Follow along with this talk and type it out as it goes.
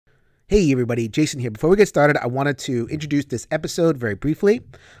Hey everybody, Jason here. Before we get started, I wanted to introduce this episode very briefly.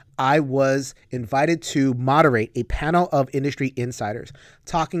 I was invited to moderate a panel of industry insiders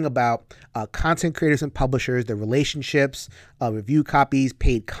talking about content creators and publishers, their relationships, review copies,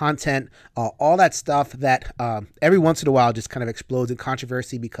 paid content, all that stuff that every once in a while just kind of explodes in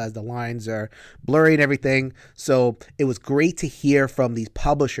controversy because the lines are blurry and everything. So it was great to hear from these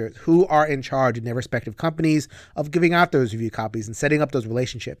publishers who are in charge in their respective companies of giving out those review copies and setting up those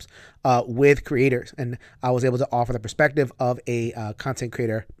relationships with creators. And I was able to offer the perspective of a content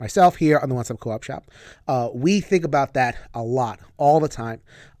creator myself here on the One Stop Co-op Shop. We think about that a lot, all the time,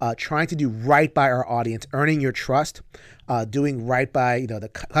 trying to do right by our audience, earning your trust, doing right by the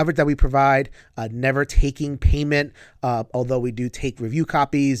coverage that we provide, never taking payment, although we do take review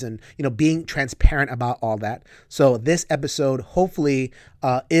copies, and being transparent about all that. So this episode hopefully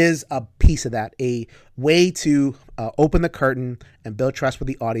is a piece of that, a way to open the curtain and build trust with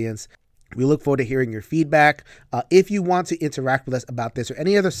the audience. We look forward to hearing your feedback. If you want to interact with us about this or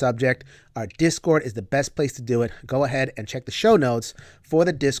any other subject, our Discord is the best place to do it. Go ahead and check the show notes for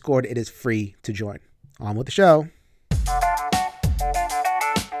the Discord. It is free to join. On with the show.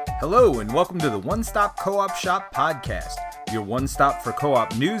 Hello, and welcome to the One Stop Co-op Shop podcast, your one stop for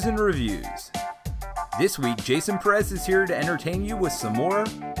co-op news and reviews. This week, Jason Perez is here to entertain you with some more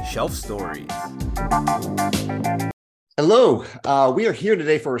shelf stories. Hello, we are here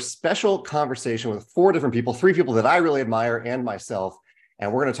today for a special conversation with four different people, three people that I really admire and myself.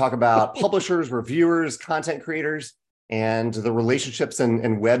 And we're going to talk about publishers, reviewers, content creators, and the relationships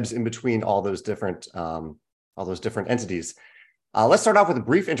and webs in between all those different entities. Let's start off with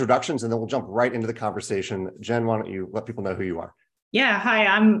brief introductions, and then we'll jump right into the conversation. Jen, why don't you let people know who you are? Yeah, hi,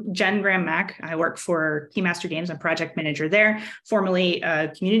 I'm Jennifer Graham-Macht. I work for Keymaster Games. I'm project manager there, formerly a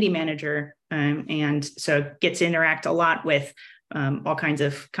community manager, and so get to interact a lot with all kinds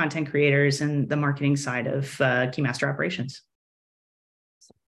of content creators and the marketing side of Keymaster operations.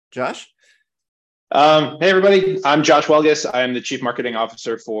 Josh? Hey, everybody. I'm Josh Weilgus. I'm the Chief Marketing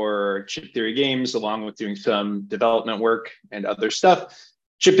Officer for Chip Theory Games, along with doing some development work and other stuff.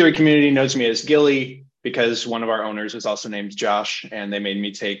 Chip Theory community knows me as Gilly because one of our owners is also named Josh, and they made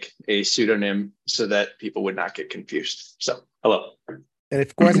me take a pseudonym so that people would not get confused. So, hello. And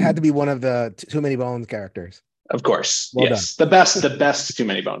of course, it had to be one of the Too Many Bones characters. Of course. Well yes. done. The best Too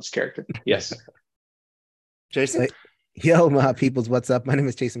Many Bones character. Yes. Jason? Yo, my peoples, what's up? My name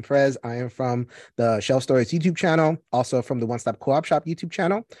is Jason Perez. I am from the Shelf Stories YouTube channel, also from the One Stop Co-op Shop YouTube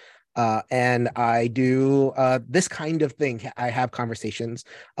channel. And I do this kind of thing. I have conversations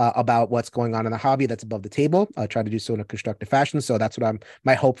about what's going on in the hobby that's above the table. I try to do so in a constructive fashion. So that's what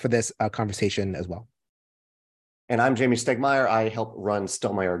my hope for this conversation as well. And I'm Jamey Stegmaier. I help run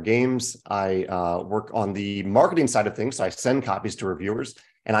Stonemaier Games. I work on the marketing side of things. So I send copies to reviewers.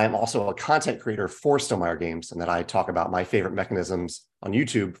 And I am also a content creator for Stonemaier Games, and that I talk about my favorite mechanisms on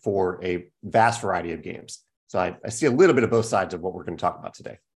YouTube for a vast variety of games. So I see a little bit of both sides of what we're going to talk about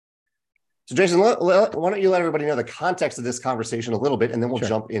today. So Jason, why don't you let everybody know the context of this conversation a little bit, and then we'll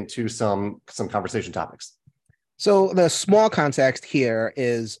jump into some conversation topics. So the small context here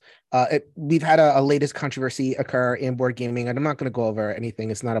is we've had a latest controversy occur in board gaming, and I'm not going to go over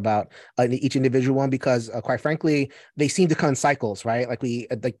anything. It's not about each individual one because, quite frankly, they seem to come in cycles, right? Like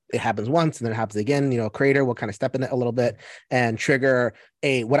it happens once and then it happens again. A creator will kind of step in it a little bit and trigger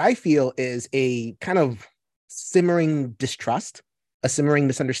what I feel is a kind of simmering distrust, a simmering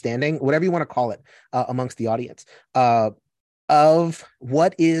misunderstanding, whatever you want to call it, amongst the audience. Of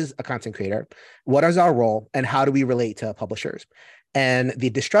what is a content creator, what is our role, and how do we relate to publishers? And the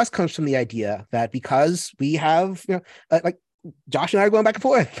distrust comes from the idea that because we have, like Josh and I are going back and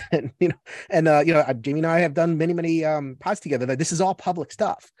forth, and Jamey and I have done many pods together, that this is all public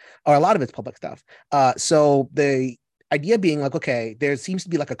stuff, or a lot of it's public stuff. So the idea being like, okay, there seems to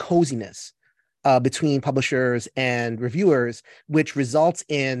be like a coziness between publishers and reviewers, which results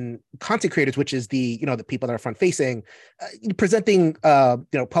in content creators, which is the people that are front facing, presenting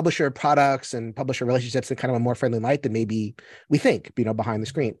publisher products and publisher relationships in kind of a more friendly light than maybe we think behind the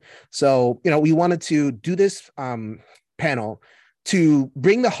screen. So we wanted to do this panel to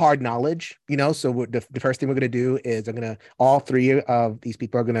bring the hard knowledge. So the first thing we're going to do is all three of these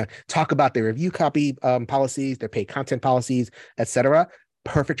people are going to talk about their review copy policies, their paid content policies, etc.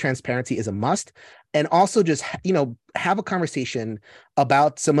 Perfect transparency is a must. And also just, have a conversation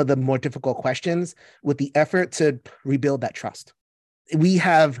about some of the more difficult questions with the effort to rebuild that trust. We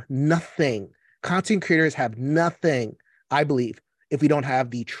have nothing. Content creators have nothing, I believe, if we don't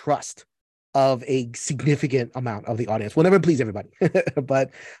have the trust of a significant amount of the audience. We'll never please everybody,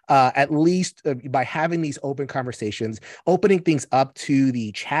 but at least by having these open conversations, opening things up to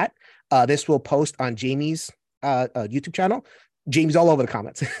the chat, This will post on Jamey's YouTube channel. Jamey's all over the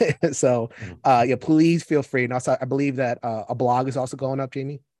comments. So yeah, please feel free. And also, I believe that a blog is also going up,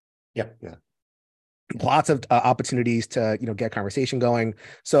 Jamey. Yep. Yeah. Lots of opportunities to get conversation going.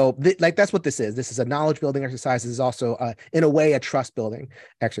 So that's what this is. This is a knowledge building exercise. This is also in a way a trust building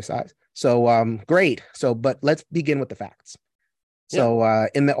exercise. So great. So but let's begin with the facts. So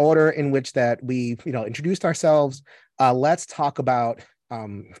in the order in which that we introduced ourselves, let's talk about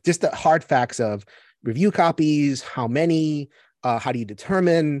just the hard facts of review copies. How many? How do you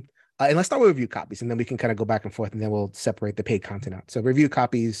determine? And let's start with review copies, and then we can kind of go back and forth, and then we'll separate the paid content out. So review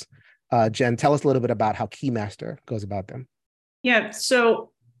copies. Jen, tell us a little bit about how Keymaster goes about them. Yeah.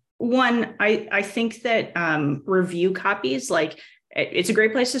 So one, I think that review copies, like, it's a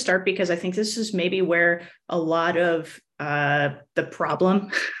great place to start, because I think this is maybe where a lot of the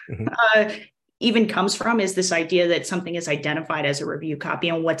problem even comes from, is this idea that something is identified as a review copy.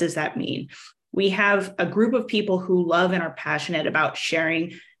 And what does that mean? We have a group of people who love and are passionate about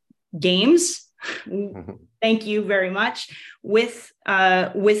sharing games. Thank you very much, with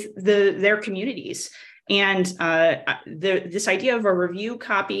their communities. And this idea of a review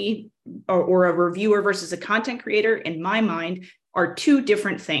copy or a reviewer versus a content creator, in my mind, are two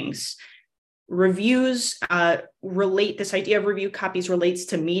different things. Reviews this idea of review copies relates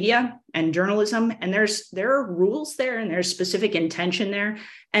to media and journalism, and there are rules there, and there's specific intention there.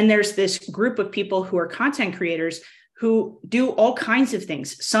 And there's this group of people who are content creators who do all kinds of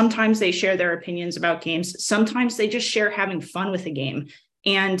things. Sometimes they share their opinions about games. Sometimes they just share having fun with a game.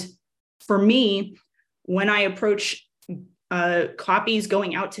 And for me, when I approach copies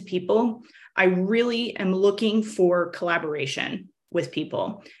going out to people, I really am looking for collaboration with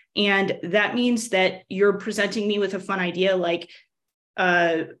people. And that means that you're presenting me with a fun idea, like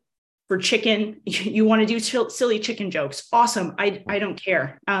for chicken, you want to do silly chicken jokes. Awesome. I don't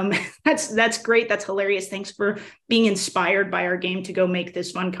care. That's great. That's hilarious. Thanks for being inspired by our game to go make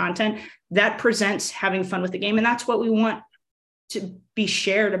this fun content. That presents having fun with the game. And that's what we want to be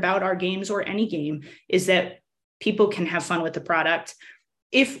shared about our games, or any game, is that people can have fun with the product.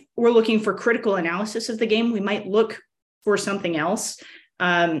 If we're looking for critical analysis of the game, we might look for something else.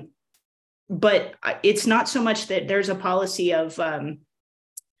 But it's not so much that there's a policy of,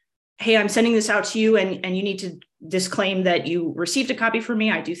 hey, I'm sending this out to you, and you need to disclaim that you received a copy from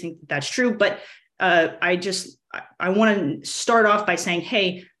me. I do think that's true, but I want to start off by saying,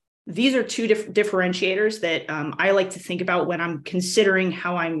 hey, these are two differentiators that I like to think about when I'm considering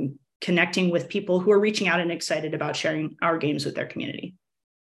how I'm connecting with people who are reaching out and excited about sharing our games with their community.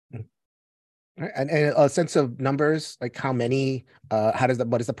 And a sense of numbers, like how many,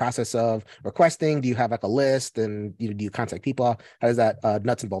 what is the process of requesting? Do you have like a list, and do you contact people? How does that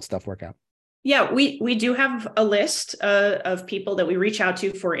nuts and bolts stuff work out? Yeah, we do have a list of people that we reach out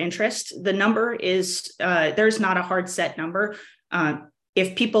to for interest. The number is, there's not a hard set number.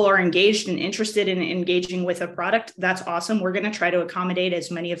 If people are engaged and interested in engaging with a product, that's awesome. We're going to try to accommodate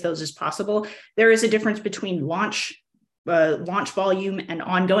as many of those as possible. There is a difference between launch volume and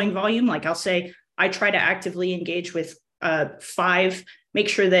ongoing volume. Like I'll say, I try to actively engage with 5, make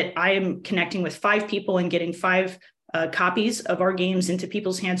sure that I am connecting with 5 people and getting 5 copies of our games into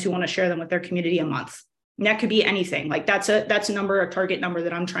people's hands who want to share them with their community a month. And that could be anything. Like that's a number, a target number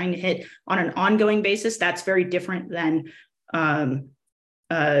that I'm trying to hit on an ongoing basis. That's very different than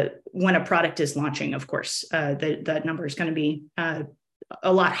when a product is launching. Of course, that number is going to be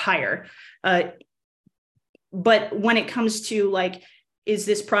a lot higher. But when it comes to like, is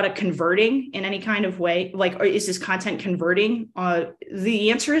this product converting in any kind of way? Like, or is this content converting? The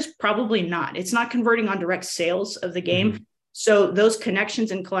answer is probably not. It's not converting on direct sales of the game. Mm-hmm. So those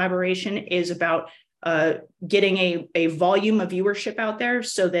connections and collaboration is about getting a volume of viewership out there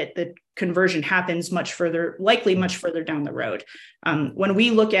so that the conversion happens likely much further down the road. When we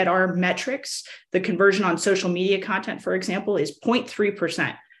look at our metrics, the conversion on social media content, for example, is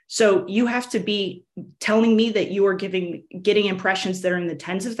 0.3%. So you have to be telling me that you are getting impressions that are in the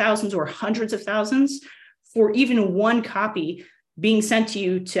tens of thousands or hundreds of thousands for even one copy being sent to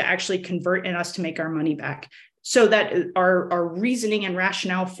you to actually convert and us to make our money back. So that our reasoning and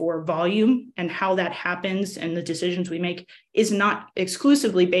rationale for volume and how that happens and the decisions we make is not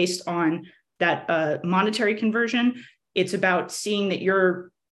exclusively based on that monetary conversion. It's about seeing that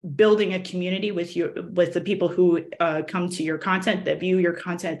you're building a community with the people who come to your content, that view your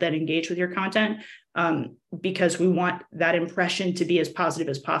content, that engage with your content, because we want that impression to be as positive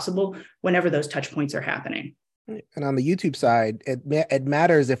as possible whenever those touch points are happening. And on the YouTube side, it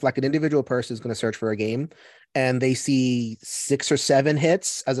matters if like an individual person is going to search for a game and they see 6 or 7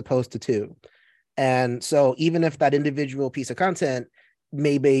 hits as opposed to 2. And so even if that individual piece of content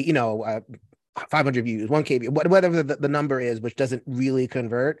maybe, 500 views, 1K view, whatever the number is, which doesn't really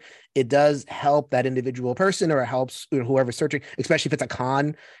convert, it does help that individual person, or it helps whoever's searching, especially if it's a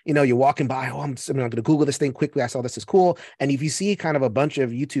con, you're walking by, I'm going to Google this thing quickly. I saw this is cool. And if you see kind of a bunch of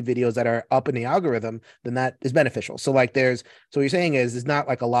YouTube videos that are up in the algorithm, then that is beneficial. So like so what you're saying is, there's not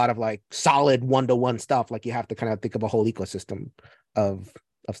like a lot of like solid one-to-one stuff. Like you have to kind of think of a whole ecosystem of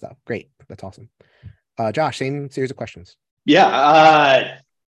stuff. Great. That's awesome. Josh, same series of questions. Yeah.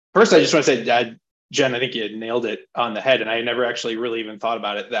 First, I just want to say, Jen, I think you nailed it on the head, and I never actually really even thought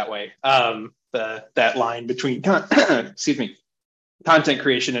about it that way. That line between excuse me, content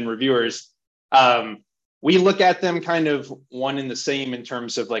creation and reviewers, we look at them kind of one and the same in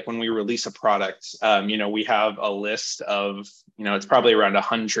terms of like when we release a product. We have a list of, it's probably around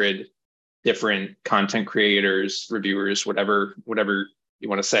 100 different content creators, reviewers, whatever you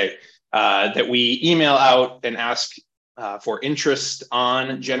want to say, that we email out and ask for interest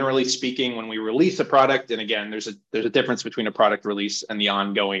on, generally speaking, when we release a product. And again, there's a difference between a product release and the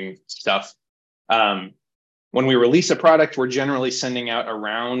ongoing stuff. When we release a product, we're generally sending out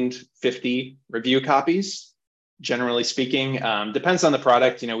around 50 review copies, generally speaking. Depends on the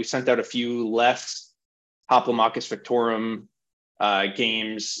product. We sent out a few less Hoplomachus Victorum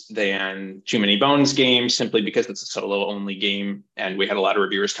games than Too Many Bones games, simply because it's a solo only game. And we had a lot of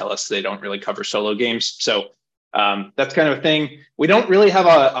reviewers tell us they don't really cover solo games. So that's kind of a thing. We don't really have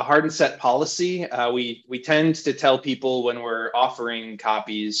a hard and set policy. We tend to tell people when we're offering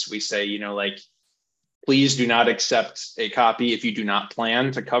copies, we say, please do not accept a copy if you do not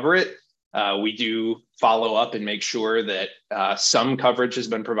plan to cover it. We do follow up and make sure that some coverage has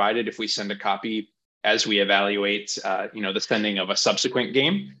been provided if we send a copy as we evaluate, the sending of a subsequent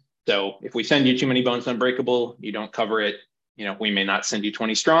game. So if we send you Too Many Bones Unbreakable, you don't cover it, we may not send you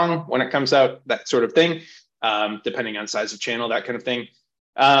 20 Strong when it comes out, that sort of thing. Depending on size of channel, that kind of thing.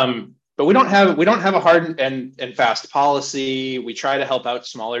 But we don't have a hard and fast policy. We try to help out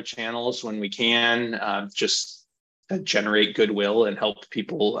smaller channels when we can, just to generate goodwill and help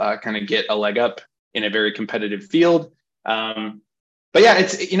people kind of get a leg up in a very competitive field. But yeah,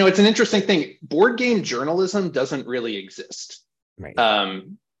 it's an interesting thing. Board game journalism doesn't really exist. Right.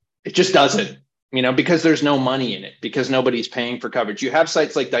 It just doesn't, because there's no money in it, because nobody's paying for coverage. You have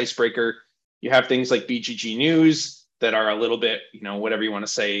sites like Dicebreaker. You have things like BGG News that are a little bit, whatever you want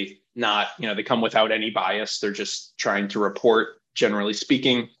to say, not, they come without any bias. They're just trying to report, generally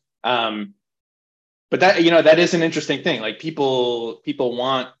speaking. But that, that is an interesting thing. Like people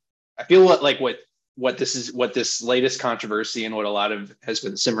want, I feel like what this latest controversy and what a lot of has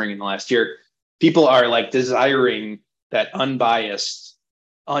been simmering in the last year, people are like desiring that unbiased,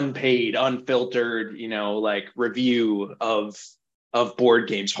 unpaid, unfiltered, like review of board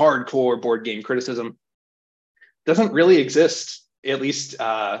games. Hardcore board game criticism doesn't really exist, at least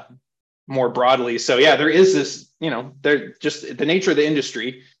more broadly. So yeah, there is this, they're just the nature of the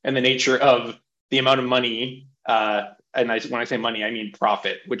industry and the nature of the amount of money. And when I say money, I mean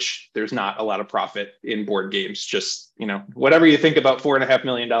profit, which there's not a lot of profit in board games. Just, whatever you think about $4.5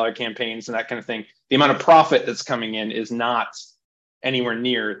 million campaigns and that kind of thing, the amount of profit that's coming in is not anywhere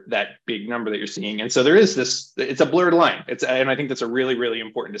near that big number that you're seeing. And so there is this, it's a blurred line. And I think that's a really, really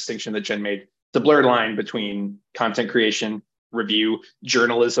important distinction that Jen made. It's a blurred line between content creation, review,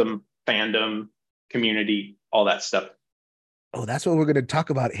 journalism, fandom, community, all that stuff. Oh, that's what we're going to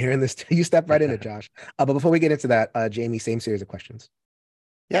talk about here in this. You step right in it, Josh. But before we get into that, Jamey, same series of questions.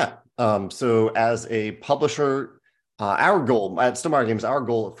 Yeah. So as a publisher, our goal at Stonemaier Games, our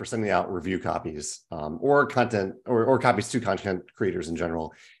goal for sending out review copies or content or copies to content creators in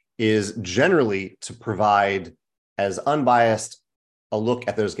general is generally to provide as unbiased a look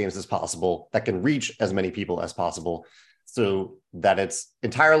at those games as possible that can reach as many people as possible, so that it's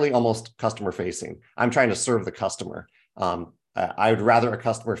entirely almost customer facing. I'm trying to serve the customer. I would rather a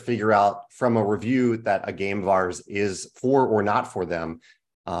customer figure out from a review that a game of ours is for or not for them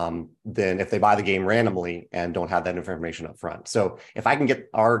than if they buy the game randomly and don't have that information up front. So if I can get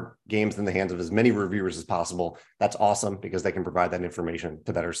our games in the hands of as many reviewers as possible, that's awesome, because they can provide that information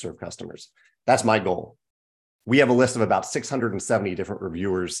to better serve customers. That's my goal. We have a list of about 670 different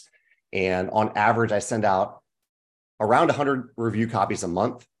reviewers, and on average, I send out around 100 review copies a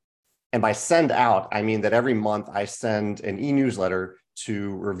month. And by send out, I mean that every month I send an e-newsletter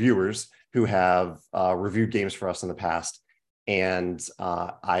to reviewers who have reviewed games for us in the past. And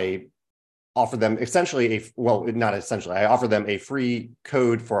I offer them I offer them a free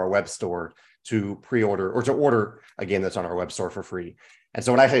code for our web store to pre-order or to order a game that's on our web store for free. And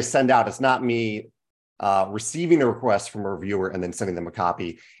so when I say send out, it's not me receiving a request from a reviewer and then sending them a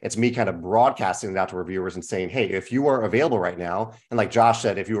copy. It's me kind of broadcasting it out to reviewers and saying, hey, if you are available right now, and like Josh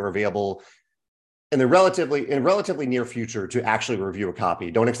said, if you are available in the relatively near future to actually review a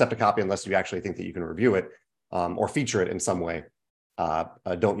copy, don't accept a copy unless you actually think that you can review it or feature it in some way.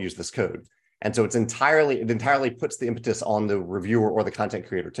 Don't use this code. And so it entirely puts the impetus on the reviewer or the content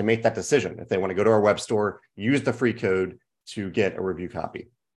creator to make that decision. If they want to go to our web store, use the free code to get a review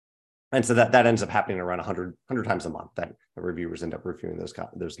copy. And so that ends up happening around 100 times a month that the reviewers end up reviewing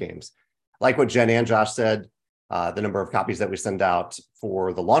those games. Like what Jen and Josh said, the number of copies that we send out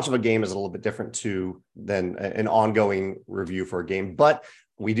for the launch of a game is a little bit different than an ongoing review for a game, but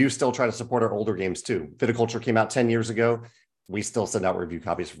we do still try to support our older games too. Viticulture came out 10 years ago. We still send out review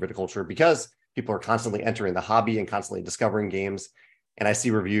copies for Viticulture because people are constantly entering the hobby and constantly discovering games. And I see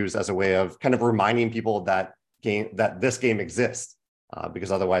reviews as a way of kind of reminding people that this game exists.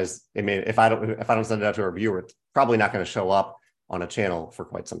 Because otherwise, if I don't send it out to a reviewer, it's probably not going to show up on a channel for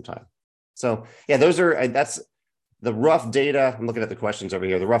quite some time. So yeah, that's the rough data. I'm looking at the questions over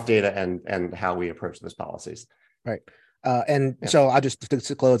here. The rough data and how we approach those policies. Right. So I'll just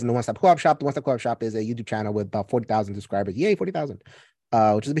disclose in the One Stop Co-op Shop. The One Stop Co-op Shop is a YouTube channel with about 40,000 subscribers. Yay, 40,000.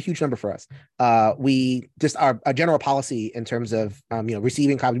 Which is a huge number for us. We just our general policy in terms of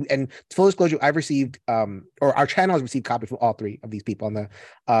receiving copies, and full disclosure, I've received or our channel has received copies from all three of these people on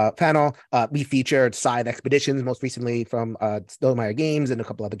the panel. We featured side expeditions, most recently from Stonemaier Games and a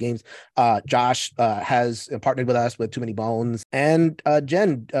couple other games. Josh has partnered with us with Too Many Bones, and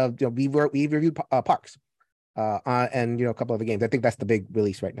Jen, we've reviewed Parks. And a couple other games. I think that's the big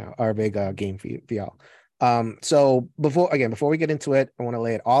release right now, our big game for y'all. So before we get into it, I want to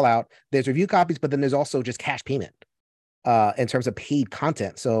lay it all out. There's review copies, but then there's also just cash payment in terms of paid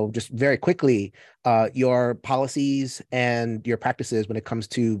content. So just very quickly, your policies and your practices when it comes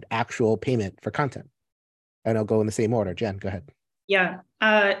to actual payment for content. And I'll go in the same order. Jen, go ahead. Yeah.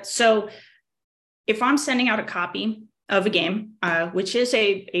 So if I'm sending out a copy of a game, which is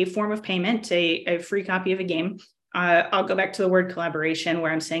a form of payment, a free copy of a game, I'll go back to the word collaboration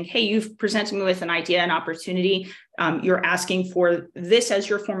where I'm saying, hey, you've presented me with an idea, an opportunity. You're asking for this as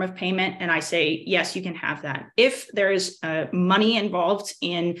your form of payment. And I say, yes, you can have that. If there is money involved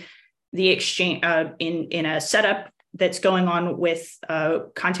in the exchange, in a setup that's going on with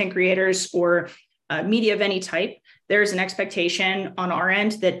content creators or media of any type, there's an expectation on our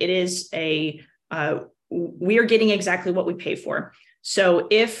end that it is we are getting exactly what we pay for. So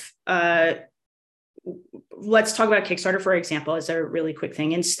if, let's talk about Kickstarter, for example, as a really quick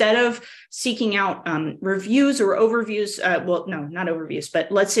thing. Instead of seeking out reviews or overviews, no, not overviews,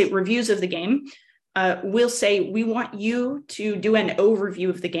 but let's say reviews of the game, we'll say, we want you to do an overview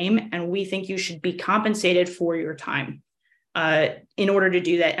of the game, and we think you should be compensated for your time in order to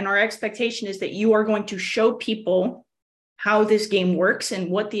do that. And our expectation is that you are going to show people how this game works and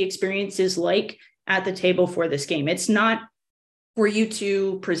what the experience is like at the table for this game. It's not for you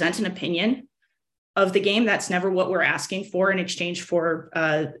to present an opinion of the game. That's never what we're asking for in exchange for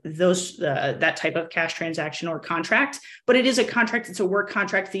that type of cash transaction or contract. But it is a contract. It's a work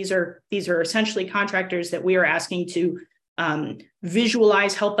contract. These are essentially contractors that we are asking to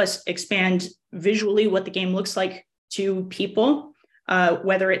visualize, help us expand visually what the game looks like to people,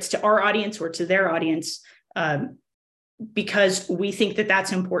 whether it's to our audience or to their audience, because we think that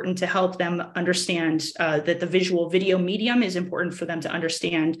that's important to help them understand that the visual video medium is important for them to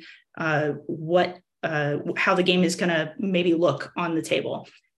understand how the game is going to maybe look on the table.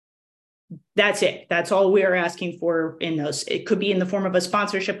 That's it. That's all we're asking for in those. It could be in the form of a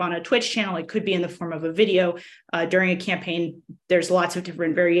sponsorship on a Twitch channel. It could be in the form of a video during a campaign. There's lots of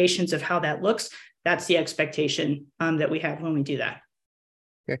different variations of how that looks. That's the expectation that we have when we do that.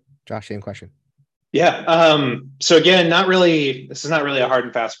 Okay, Josh, same question. Yeah. So again, this is not really a hard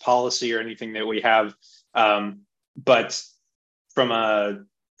and fast policy or anything that we have. But from a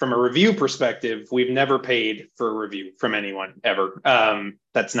review perspective, we've never paid for a review from anyone ever.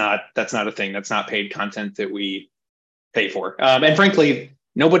 That's not a thing. That's not paid content that we pay for. And frankly,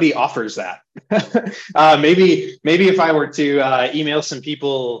 nobody offers that. Maybe if I were to email some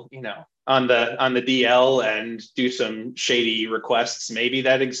people, on the DL and do some shady requests, maybe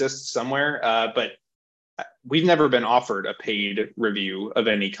that exists somewhere. But we've never been offered a paid review of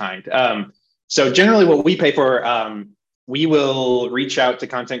any kind. So generally what we pay for, we will reach out to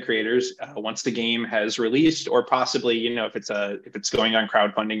content creators once the game has released, or possibly, if it's going on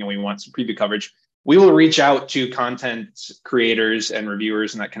crowdfunding and we want some preview coverage, we will reach out to content creators and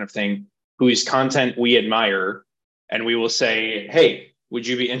reviewers and that kind of thing whose content we admire. And we will say, hey, would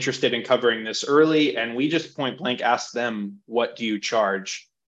you be interested in covering this early? And we just point blank ask them, what do you charge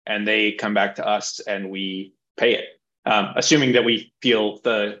and they come back to us and we pay it, assuming that we feel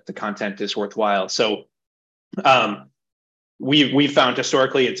the content is worthwhile. So we found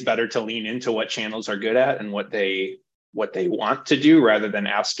historically it's better to lean into what channels are good at and what they want to do rather than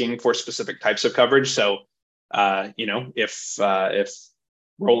asking for specific types of coverage. So if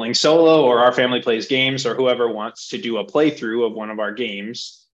Rolling Solo or Our Family Plays Games or whoever wants to do a playthrough of one of our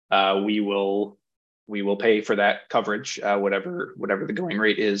games, we will pay for that coverage, whatever the going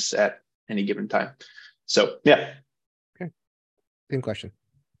rate is at any given time. So yeah. Okay. Same question.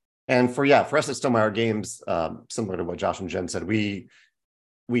 And for us at Stonemaier Games, similar to what Josh and Jen said, we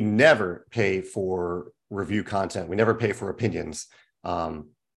never pay for review content. We never pay for opinions.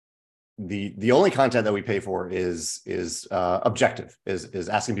 The only content that we pay for is objective, is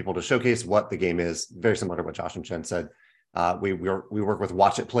asking people to showcase what the game is. Very similar to what Josh and Jen said. We work with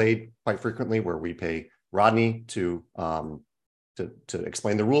Watch It Played quite frequently, where we pay Rodney to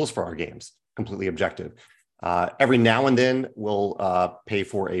explain the rules for our games, completely objective. Every now and then we'll pay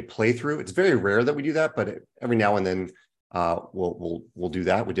for a playthrough. It's very rare that we do that, but every now and then we'll do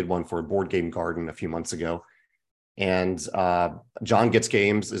that. We did one for Board Game Garden a few months ago, and John Gets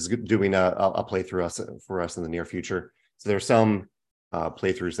Games is doing a playthrough for us in the near future. So there's some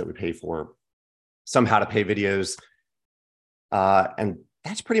playthroughs that we pay for, some how to pay videos, and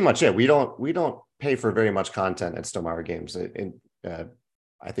that's pretty much it. We don't pay for very much content at Stonemaier Games.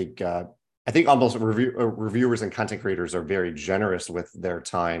 I think almost reviewers and content creators are very generous with their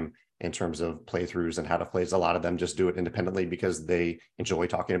time in terms of playthroughs and how to play. A lot of them just do it independently because they enjoy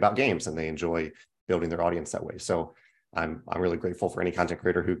talking about games and they enjoy building their audience that way. So I'm really grateful for any content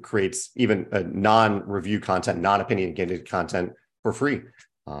creator who creates even a non-review content, non-opinionated content for free.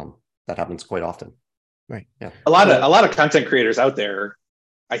 That happens quite often. Right. Yeah. A lot of content creators out there,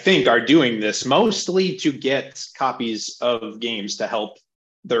 I think, are doing this mostly to get copies of games to help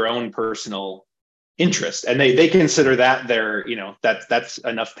their own personal interest, and they consider that that's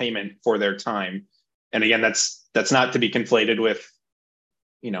enough payment for their time. And again, that's not to be conflated with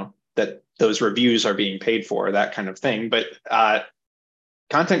that those reviews are being paid for, that kind of thing. But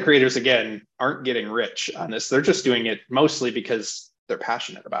content creators, again, aren't getting rich on this. They're just doing it mostly because they're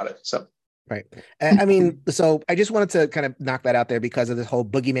passionate about it. So right. I mean, so I just wanted to kind of knock that out there because of this whole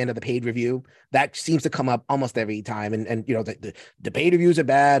boogeyman of the paid review that seems to come up almost every time. And the paid reviews are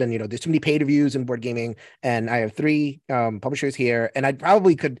bad. And, there's too many paid reviews in board gaming. And I have 3 publishers here, and I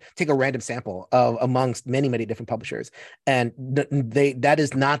probably could take a random sample of amongst many, many different publishers. And that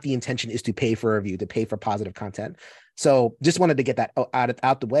is not the intention, is to pay for a review, to pay for positive content. So just wanted to get that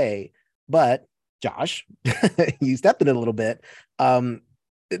out the way. But Josh, you stepped in it a little bit.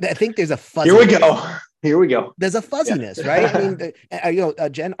 I think there's a fuzziness. Here we go. There's a fuzziness, yeah. Right? I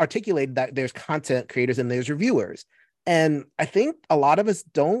mean, Jen articulated that there's content creators and there's reviewers. And I think a lot of us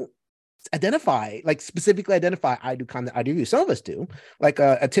don't specifically identify, I do content, I do review. Some of us do. Like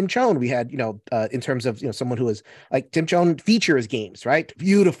a Tim Chone, we had, in terms of, someone who is like Tim Chone features games, right?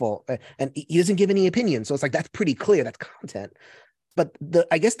 Beautiful. And he doesn't give any opinion. So it's like, that's pretty clear. That's content. But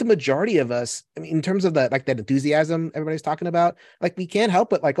I guess the majority of us, I mean, in terms of that enthusiasm everybody's talking about, we can't help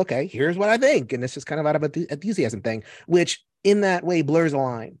but okay, here's what I think. And it's just kind of out of an enthusiasm thing, which in that way blurs the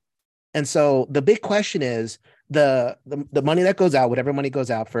line. And so the big question is the money that goes out, whatever money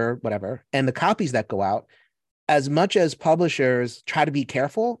goes out for whatever, and the copies that go out, as much as publishers try to be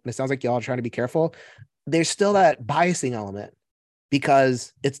careful, and it sounds like y'all are trying to be careful, there's still that biasing element.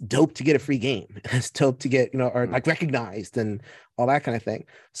 Because it's dope to get a free game. It's dope to get, or recognized and all that kind of thing.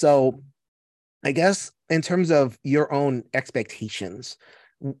 So I guess in terms of your own expectations,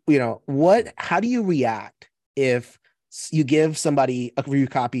 how do you react if you give somebody a review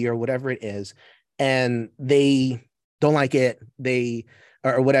copy or whatever it is, and they don't like it,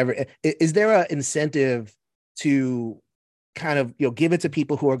 or whatever? Is there an incentive to kind of, give it to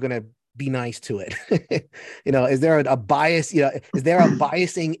people who are going to be nice to it? Is there a bias? Is there a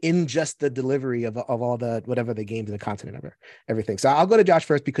biasing in just the delivery of all the whatever the games and the content and everything? So I'll go to Josh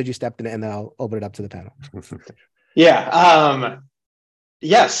first because you stepped in it, and then I'll open it up to the panel. Yeah.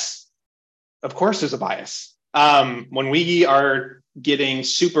 Yes, of course there's a bias. When we are getting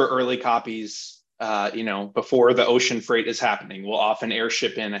super early copies, before the ocean freight is happening, we'll often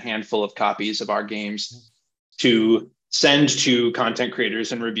airship in a handful of copies of our games to send to content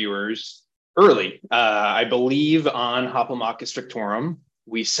creators and reviewers early. I believe on Hoplomachus Victorum,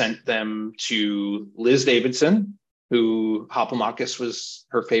 we sent them to Liz Davidson, who Hoplomachus was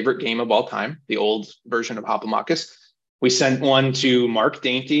her favorite game of all time, the old version of Hoplomachus. We sent one to Mark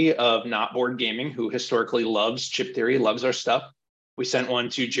Dainty of Not Board Gaming, who historically loves chip theory, loves our stuff. We sent one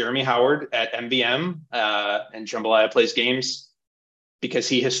to Jeremy Howard at MVM and Jambalaya Plays Games. because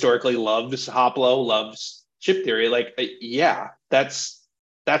he historically loves Hoplo, loves chip theory. Like, yeah, that's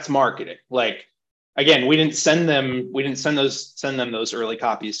marketing. Like, again, we didn't send them those early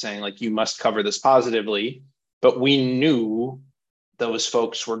copies saying like, you must cover this positively, but we knew those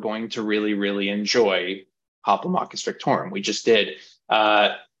folks were going to really, really enjoy Hoplomachus Victorum. We just did.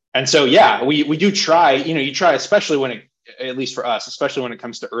 And so, yeah, we do try, you try, especially when it, at least for us, especially when it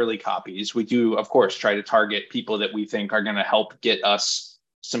comes to early copies, we do, of course, try to target people that we think are going to help get us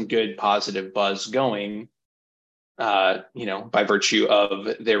some good positive buzz going, by virtue of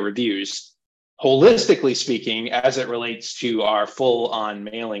their reviews. Holistically speaking, as it relates to our full-on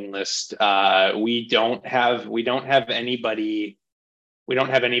mailing list, we don't have anybody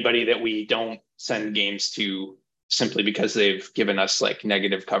that we don't send games to simply because they've given us like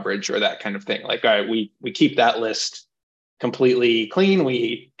negative coverage or that kind of thing. Like, all right, we keep that list completely clean.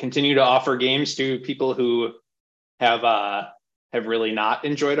 We continue to offer games to people who have really not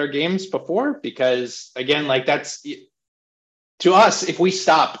enjoyed our games before, because again, like, that's, to us, if we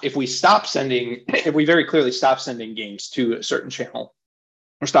very clearly stop sending games to a certain channel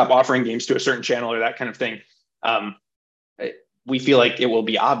or stop offering games to a certain channel or that kind of thing, we feel like it will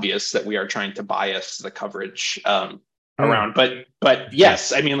be obvious that we are trying to bias the coverage around. But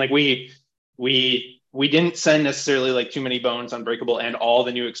yes, I mean, like, we didn't send necessarily like Too Many Bones, Unbreakable, and all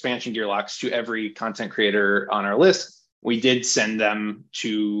the new expansion gear locks to every content creator on our list. We did send them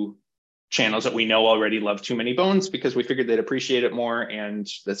to channels that we know already love Too Many Bones because we figured they'd appreciate it more, and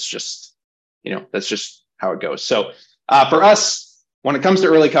that's just how it goes. So for us, when it comes to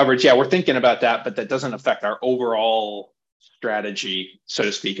early coverage, yeah, we're thinking about that, but that doesn't affect our overall strategy, so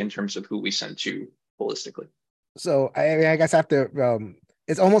to speak, in terms of who we send to holistically. So I guess I have to,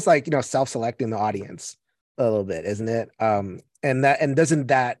 it's almost like, self-selecting the audience a little bit, isn't it? And doesn't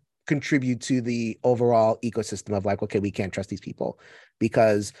that contribute to the overall ecosystem of like, okay, we can't trust these people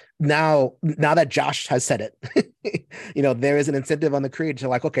because now that Josh has said it, there is an incentive on the creator to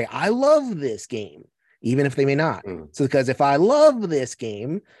like, okay, I love this game, even if they may not. So because if I love this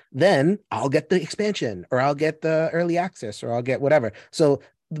game, then I'll get the expansion or I'll get the early access or I'll get whatever. So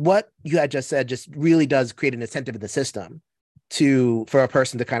what you had just said just really does create an incentive in the system for a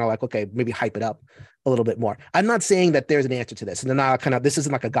person to kind of like, okay, maybe hype it up a little bit more. I'm not saying that there's an answer to this, and this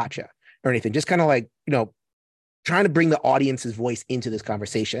isn't like a gotcha or anything, just kind of like, trying to bring the audience's voice into this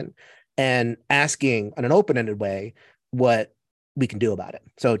conversation and asking in an open-ended way what we can do about it.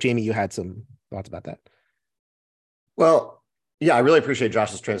 So Jamey, you had some thoughts about that. Well, yeah, I really appreciate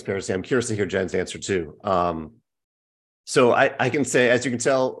Josh's transparency. I'm curious to hear Jen's answer too. So I can say, as you can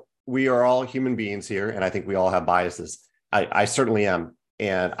tell, we are all human beings here, and I think we all have biases. I certainly am.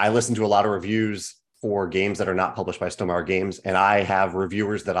 And I listen to a lot of reviews for games that are not published by Stonemaier Games. And I have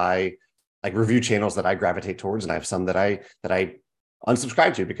reviewers that I like, review channels that I gravitate towards. And I have some that I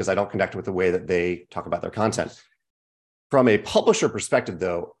unsubscribe to because I don't connect with the way that they talk about their content. From a publisher perspective,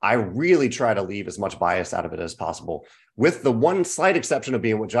 though, I really try to leave as much bias out of it as possible, with the one slight exception of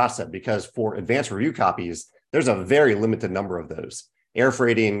being what Josh said, because for advanced review copies, there's a very limited number of those. Air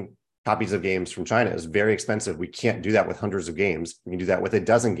freighting copies of games from China is very expensive. We can't do that with hundreds of games. We can do that with a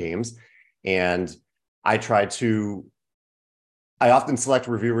dozen games. And I often select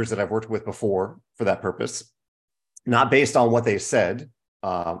reviewers that I've worked with before for that purpose, not based on what they said,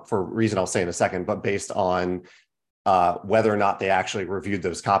 for a reason I'll say in a second, but based on whether or not they actually reviewed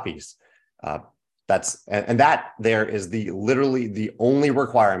those copies. That there is literally the only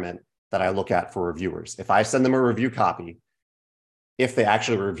requirement that I look at for reviewers. If I send them a review copy, if they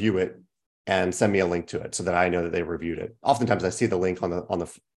actually review it and send me a link to it so that I know that they reviewed it. Oftentimes I see the link on the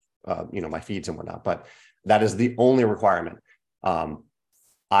my feeds and whatnot, but that is the only requirement.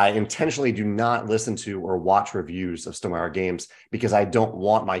 I intentionally do not listen to or watch reviews of Stonemaier Games because I don't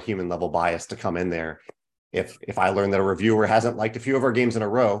want my human level bias to come in there. If I learn that a reviewer hasn't liked a few of our games in a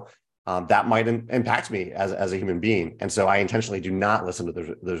row, that might impact me as a human being. And so I intentionally do not listen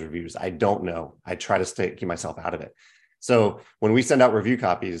to those reviews. I don't know. I try to keep myself out of it. So when we send out review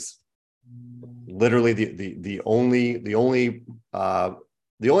copies, literally the only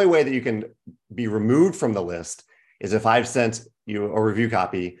way that you can be removed from the list is if I've sent you a review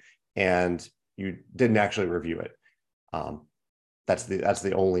copy and you didn't actually review it. That's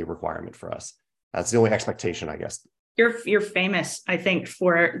the only requirement for us. That's the only expectation, I guess. You're famous, I think,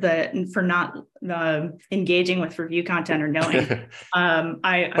 for not engaging with review content or knowing.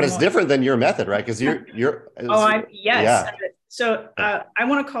 But it's different than your method, right? Because you're. Yes. Yeah. So I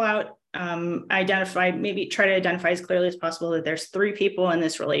want to call out, try to identify as clearly as possible that there's 3 people in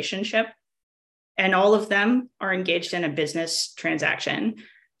this relationship, and all of them are engaged in a business transaction.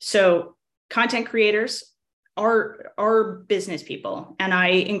 So content creators are business people. And I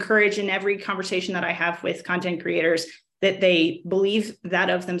encourage in every conversation that I have with content creators that they believe that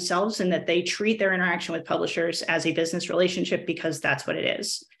of themselves and that they treat their interaction with publishers as a business relationship, because that's what it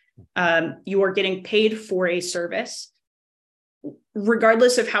is. You are getting paid for a service.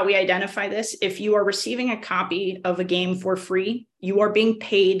 Regardless of how we identify this, if you are receiving a copy of a game for free, you are being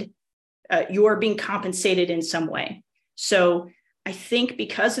paid, you are being compensated in some way. So I think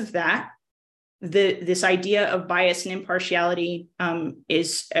because of that, this idea of bias and impartiality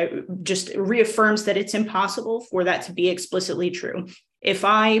is just reaffirms that it's impossible for that to be explicitly true. If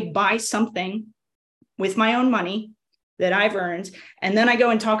I buy something with my own money that I've earned, and then I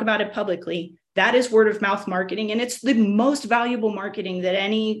go and talk about it publicly, that is word of mouth marketing. And it's the most valuable marketing that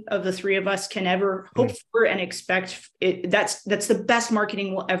any of the three of us can ever hope for and expect. That's the best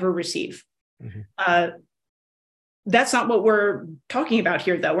marketing we'll ever receive. That's not what we're talking about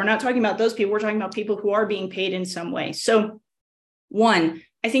here, though. We're not talking about those people. We're talking about people who are being paid in some way. So one,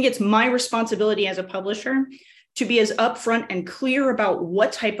 I think it's my responsibility as a publisher to be as upfront and clear about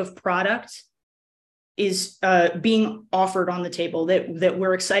what type of product is being offered on the table that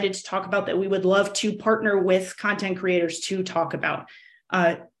we're excited to talk about, that we would love to partner with content creators to talk about.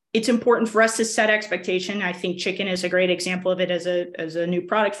 It's important for us to set expectation. I think Chicken is a great example of it as a new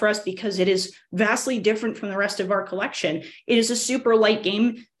product for us, because it is vastly different from the rest of our collection. It is a super light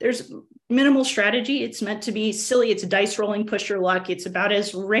game. There's minimal strategy. It's meant to be silly. It's dice rolling, push your luck. It's about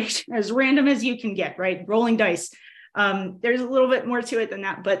as random as you can get, right? Rolling dice. There's a little bit more to it than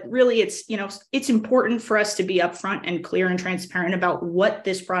that, but really it's important for us to be upfront and clear and transparent about what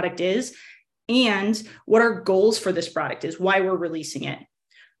this product is and what our goals for this product is, why we're releasing it.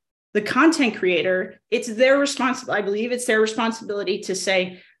 The content creator, it's their responsibility. I believe it's their responsibility to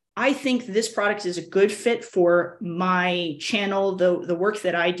say, I think this product is a good fit for my channel, the work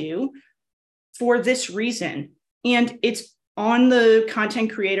that I do, for this reason. And it's on the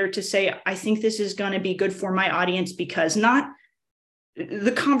content creator to say, I think this is going to be good for my audience, because not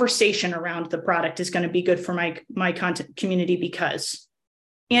the conversation around the product is going to be good for my content community because.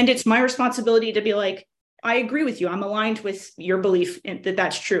 And it's my responsibility to be like, I agree with you. I'm aligned with your belief that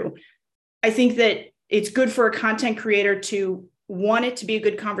that's true. I think that it's good for a content creator to want it to be a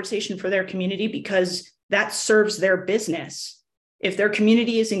good conversation for their community, because that serves their business. If their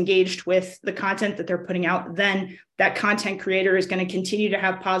community is engaged with the content that they're putting out, then that content creator is going to continue to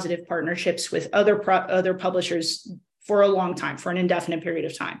have positive partnerships with other publishers for a long time, for an indefinite period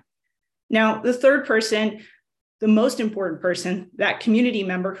of time. Now, the third person, the most important person, that community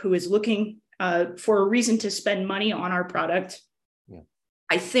member who is looking for a reason to spend money on our product,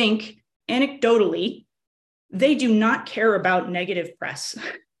 I think anecdotally, they do not care about negative press.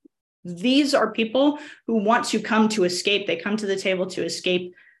 These are people who want to come to escape. They come to the table to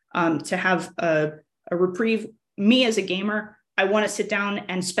escape, to have a reprieve. Me as a gamer, I want to sit down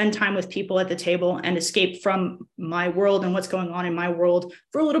and spend time with people at the table and escape from my world and what's going on in my world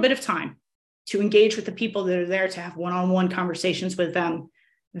for a little bit of time, to engage with the people that are there, to have one-on-one conversations with them.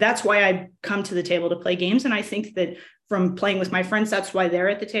 That's why I come to the table to play games. And I think that from playing with my friends, that's why they're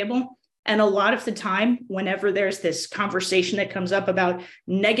at the table. And a lot of the time, whenever there's this conversation that comes up about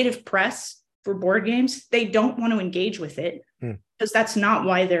negative press for board games, they don't want to engage with it because that's not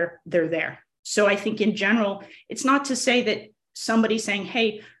why they're there. So I think in general, it's not to say that somebody saying,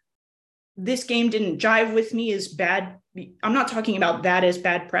 hey, this game didn't jive with me is bad. I'm not talking about that as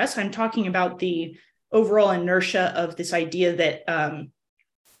bad press. I'm talking about the overall inertia of this idea that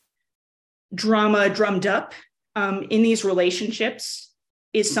drama drummed up in these relationships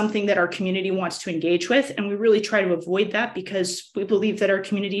is something that our community wants to engage with. And we really try to avoid that because we believe that our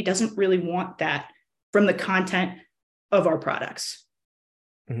community doesn't really want that from the content of our products.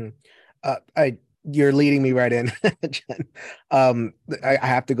 You're leading me right in, Jen. I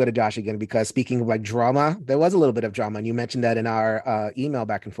have to go to Josh again, because speaking of like drama, there was a little bit of drama, and you mentioned that in our email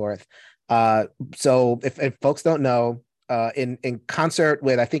back and forth. So if folks don't know, in concert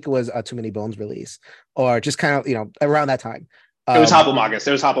with, I think it was Too Many Bones release, or just kind of, around that time. It was Hoppelmagus.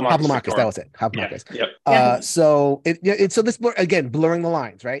 It was Hoppelmagus. That was it. Hoppelmagus. Yeah. Yep. So so this, again, blurring the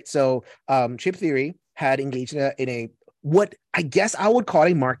lines, right? So Chip Theory had engaged in a what I guess I would call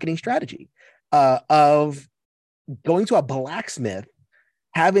a marketing strategy of going to a blacksmith,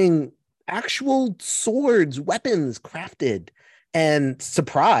 having actual swords, weapons crafted and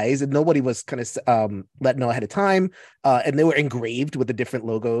surprised, and nobody was kind of let know ahead of time, and they were engraved with the different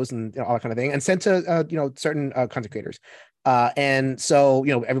logos and all that kind of thing, and sent to certain content creators. And so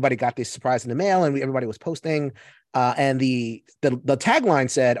everybody got this surprise in the mail, and everybody was posting. And the tagline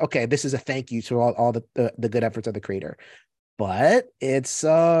said, "Okay, this is a thank you to all the good efforts of the creator." but it's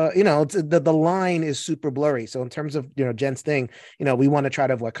the line is super blurry. So in terms of Jen's thing, we want to try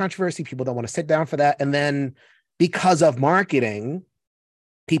to avoid controversy. People don't want to sit down for that, and then because of marketing,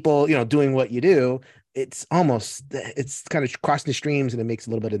 people doing what you do, it's kind of crossing the streams, and it makes it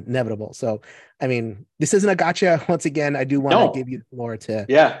a little bit inevitable. So I mean, this isn't a gotcha. Once again, I do want to give you the floor to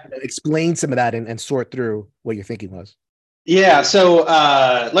explain some of that and sort through what your thinking was. Yeah. So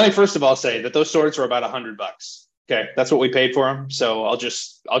let me first of all say that those swords were about $100. Okay, that's what we paid for them. So I'll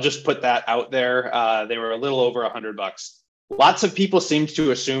just put that out there. They were a little over $100. Lots of people seemed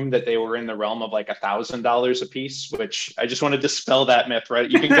to assume that they were in the realm of like $1,000 a piece, which I just want to dispel that myth.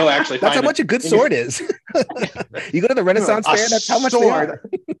 Right? You can go actually. That's how much a good sword is. You go to the Renaissance fair. That's how much sword.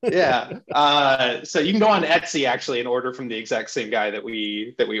 They are. Yeah. So you can go on Etsy actually and order from the exact same guy that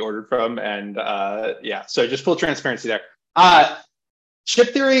we ordered from, and So just full transparency there. Chip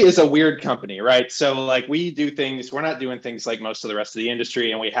Theory is a weird company, right? So like we do things, we're not doing things like most of the rest of the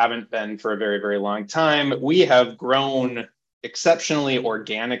industry, and we haven't been for a very, very long time. We have grown exceptionally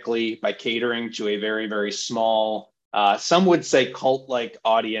organically by catering to a very, very small, some would say cult-like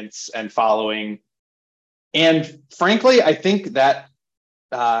audience and following. And frankly, I think that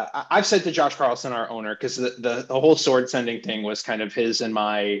I've said to Josh Carlson, our owner, because the whole sword sending thing was kind of his and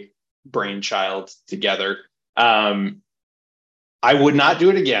my brainchild together. I would not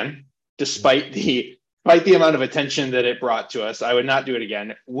do it again, despite the amount of attention that it brought to us. I would not do it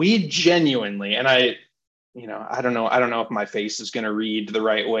again. We genuinely, and I don't know if my face is going to read the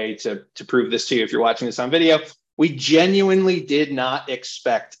right way to prove this to you if you're watching this on video. We genuinely did not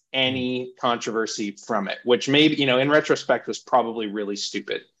expect any controversy from it, which maybe, in retrospect was probably really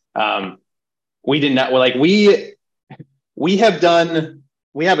stupid. We did not,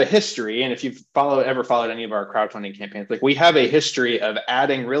 we have a history, and if you've ever followed any of our crowdfunding campaigns, like we have a history of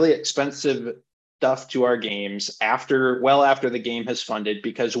adding really expensive stuff to our games after the game has funded,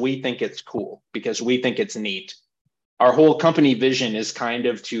 because we think it's cool, because we think it's neat. Our whole company vision is kind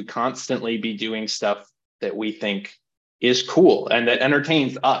of to constantly be doing stuff that we think is cool and that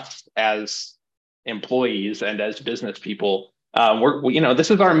entertains us as employees and as business people. This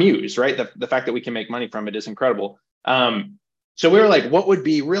is our muse, right? The fact that we can make money from it is incredible. So we were like, what would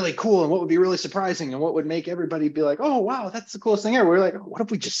be really cool and what would be really surprising and what would make everybody be like, oh, wow, that's the coolest thing ever. We were like, what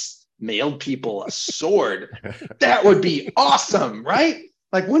if we just mailed people a sword? That would be awesome, right?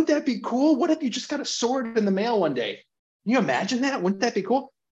 Like, wouldn't that be cool? What if you just got a sword in the mail one day? Can you imagine that? Wouldn't that be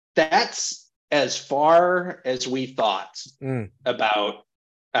cool? That's as far as we thought about,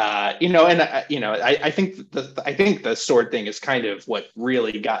 I think the sword thing is kind of what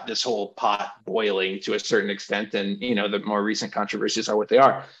really got this whole pot boiling to a certain extent. And, the more recent controversies are what they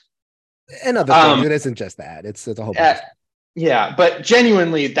are. And other things, it isn't just that. It's a whole bunch. Yeah, but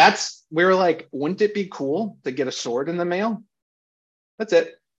genuinely, we were like, wouldn't it be cool to get a sword in the mail? That's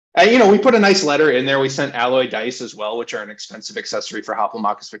it. We put a nice letter in there. We sent alloy dice as well, which are an expensive accessory for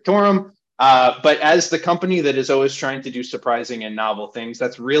Hoplomachus Victorum. But as the company that is always trying to do surprising and novel things,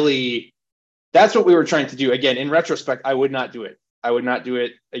 that's what we were trying to do. Again, in retrospect, I would not do it. I would not do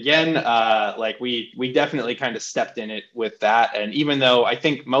it again. We definitely kind of stepped in it with that. And even though I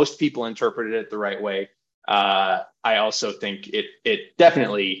think most people interpreted it the right way, I also think it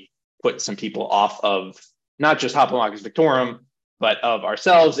definitely put some people off of not just Hoplomachus Victorum, but of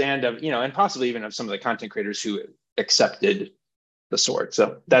ourselves and of, and possibly even of some of the content creators who accepted the sword.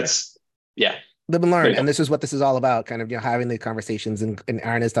 So that's, yeah. Live and learn. And this is what this is all about, kind of, having the conversations and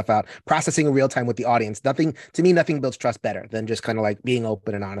ironing stuff out, processing in real time with the audience. Nothing builds trust better than just kind of like being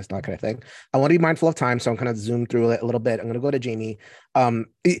open and honest, that kind of thing. I want to be mindful of time, so I'm kind of zoom through it a little bit. I'm going to go to Jamey.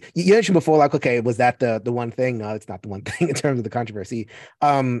 You mentioned before, like, okay, was that the one thing? No, it's not the one thing in terms of the controversy.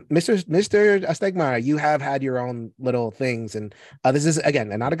 Mr. Stegmaier, you have had your own little things, and this is, again,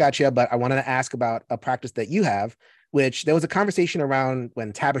 not a gotcha, but I wanted to ask about a practice that you have, which there was a conversation around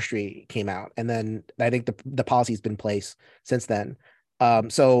when Tapestry came out. And then I think the policy's been in place since then.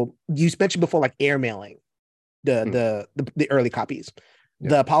 So you mentioned before, like airmailing the early copies. Yeah.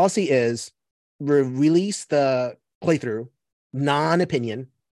 The policy is release the playthrough, non-opinion,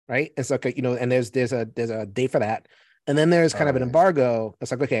 right? It's like, and there's a day for that. And then there's kind of an embargo. It's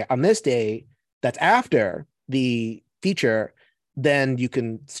like, okay, on this day, that's after the feature, then you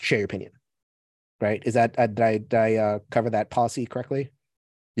can share your opinion. Right? Is that, did I cover that policy correctly?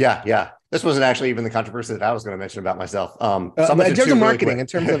 Yeah. This wasn't actually even the controversy that I was going to mention about myself. In terms of marketing, in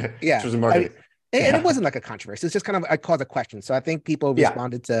terms of marketing. And it wasn't like a controversy. It's just kind of, I caused a question. So I think people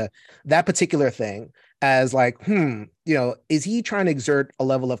responded to that particular thing as like, is he trying to exert a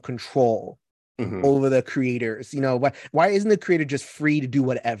level of control over the creators? Why isn't the creator just free to do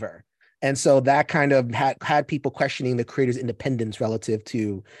whatever? And so that kind of had people questioning the creator's independence relative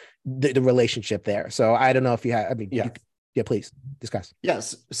to the relationship there. So I don't know if you had, please discuss.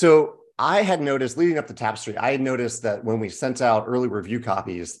 Yes. So I had noticed leading up to Tapestry, I had noticed that when we sent out early review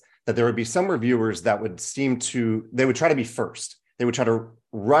copies, that there would be some reviewers that would they would try to be first. They would try to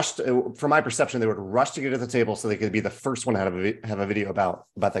rush, from my perception, they would rush to get to the table so they could be the first one to have a video about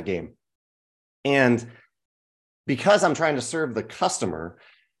that game. And because I'm trying to serve the customer,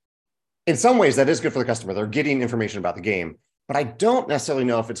 in some ways that is good for the customer. They're getting information about the game, but I don't necessarily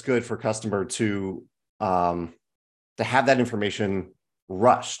know if it's good for customer to have that information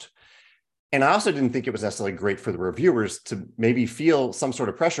rushed. And I also didn't think it was necessarily great for the reviewers to maybe feel some sort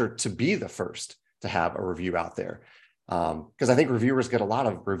of pressure to be the first to have a review out there. Because I think reviewers get a lot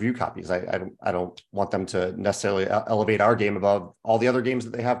of review copies. I don't want them to necessarily elevate our game above all the other games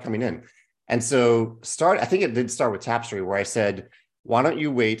that they have coming in. And so I think it did start with Tapestry, where I said, why don't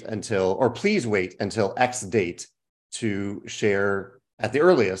you please wait until X date to share at the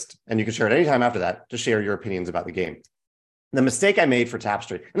earliest, and you can share it anytime after that, to share your opinions about the game. The mistake I made for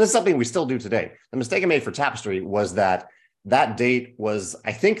Tapestry, and this is something we still do today, the mistake I made for Tapestry was that date was,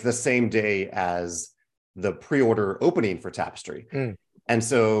 I think, the same day as the pre-order opening for Tapestry. And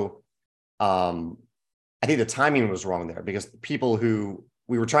so I think the timing was wrong there, because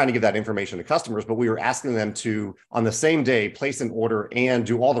we were trying to give that information to customers, but we were asking them to, on the same day, place an order and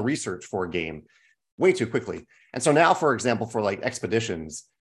do all the research for a game way too quickly. And so now, for example, for like Expeditions,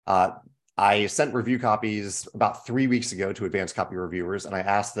 I sent review copies about 3 weeks ago to advanced copy reviewers, and I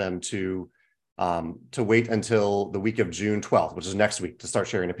asked them to wait until the week of June 12th, which is next week, to start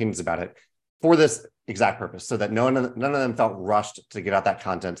sharing opinions about it for this exact purpose, so that none of them felt rushed to get out that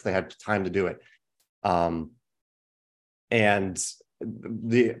content. So they had time to do it. And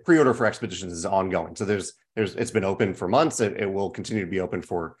the pre-order for Expeditions is ongoing. So it's been open for months. It will continue to be open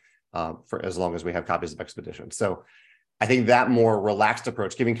for as long as we have copies of Expeditions. So I think that more relaxed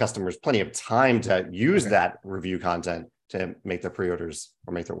approach, giving customers plenty of time to use that review content to make their pre-orders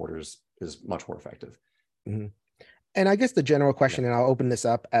or make their orders, is much more effective. Mm-hmm. And I guess the general question, and I'll open this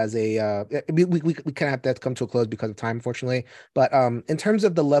up as we kind of have to come to a close because of time, unfortunately. But in terms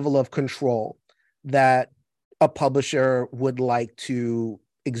of the level of control that a publisher would like to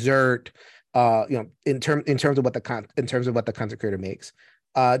exert, in terms of what the content creator makes,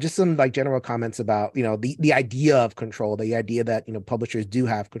 just some like general comments about the idea of control, the idea that publishers do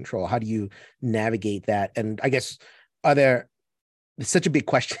have control. How do you navigate that? And I guess it's such a big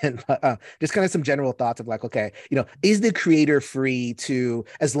question, but just kind of some general thoughts of like, okay, is the creator free to,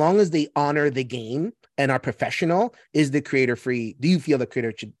 as long as they honor the game and are professional, is the creator free? Do you feel the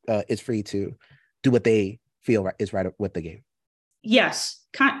creator is free to do what they feel is right with the game? Yes.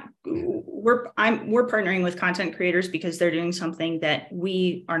 We're partnering with content creators because they're doing something that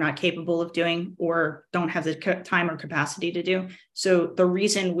we are not capable of doing or don't have the time or capacity to do. So the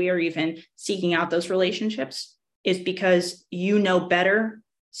reason we are even seeking out those relationships is because better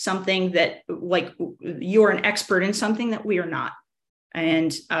something that, like, you're an expert in something that we are not.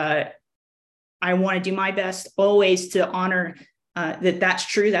 And I want to do my best always to honor that's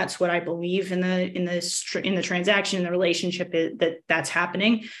true. That's what I believe in the transaction, in the relationship, that's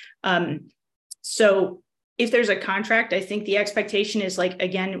happening. So if there's a contract, I think the expectation is, like,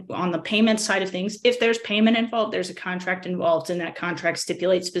 again, on the payment side of things, if there's payment involved, there's a contract involved, and that contract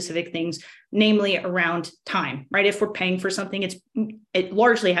stipulates specific things, namely around time, right? If we're paying for something, it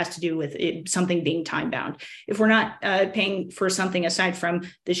largely has to do with something being time bound. If we're not paying for something aside from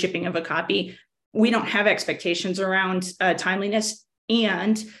the shipping of a copy, we don't have expectations around timeliness.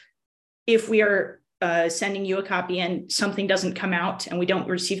 And if we are sending you a copy and something doesn't come out and we don't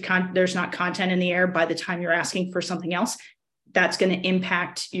receive there's not content in the air by the time you're asking for something else, that's going to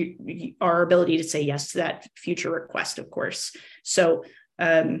impact our ability to say yes to that future request, of course. So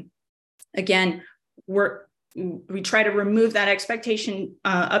again, we try to remove that expectation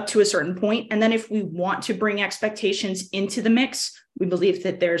up to a certain point. And then if we want to bring expectations into the mix, we believe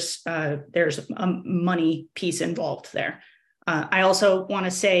that there's a money piece involved there. I also want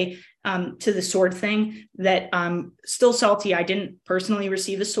to say to the sword thing that I'm still salty. I didn't personally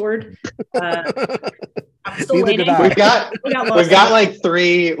receive a sword. I'm still waiting. We've got like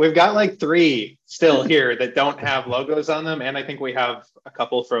three still here that don't have logos on them, and I think we have a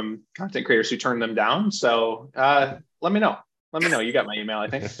couple from content creators who turned them down. So let me know. You got my email, I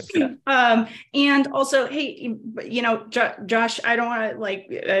think. Yeah. And also, hey, Josh, I don't want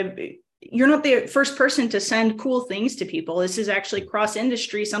to you're not the first person to send cool things to people. This is actually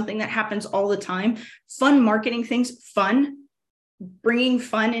cross-industry, something that happens all the time. Fun marketing things, bringing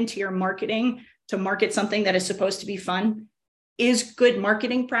fun into your marketing to market something that is supposed to be fun is good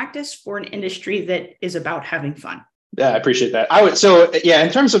marketing practice for an industry that is about having fun. Yeah, I appreciate that.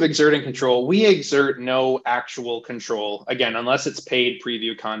 In terms of exerting control, we exert no actual control, again, unless it's paid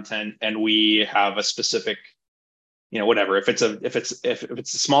preview content and we have a specific, whatever. If it's a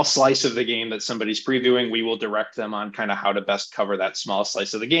small slice of the game that somebody's previewing, we will direct them on kind of how to best cover that small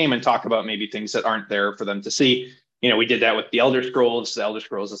slice of the game and talk about maybe things that aren't there for them to see. We did that with the Elder Scrolls. The Elder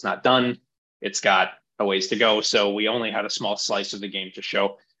Scrolls is not done. It's got a ways to go. So we only had a small slice of the game to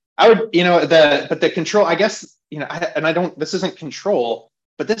show. But the control, I guess, this isn't control,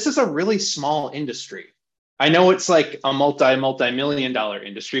 but this is a really small industry. I know it's like a multi-million dollar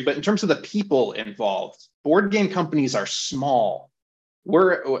industry, but in terms of the people involved, board game companies are small.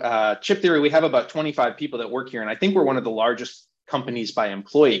 We're Chip Theory, we have about 25 people that work here. And I think we're one of the largest companies by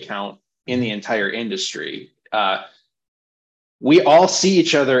employee count in the entire industry. We all see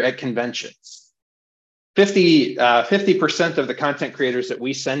each other at conventions. 50% of the content creators that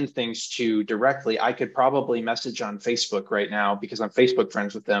we send things to directly, I could probably message on Facebook right now because I'm Facebook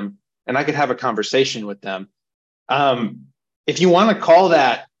friends with them, and I could have a conversation with them. If you want to call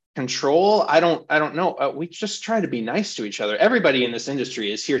that control, I don't know. We just try to be nice to each other. Everybody in this industry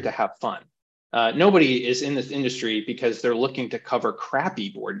is here to have fun. Nobody is in this industry because they're looking to cover crappy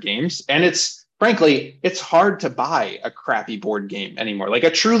board games, and frankly, it's hard to buy a crappy board game anymore. Like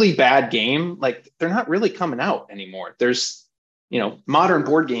a truly bad game, like they're not really coming out anymore. There's, modern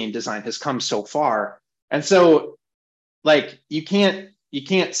board game design has come so far. And so like you can't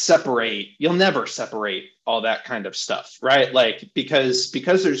separate, you'll never separate all that kind of stuff, right? Like because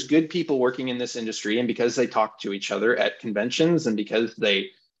there's good people working in this industry and because they talk to each other at conventions and because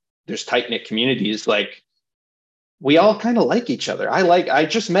there's tight-knit communities, like we all kind of like each other. I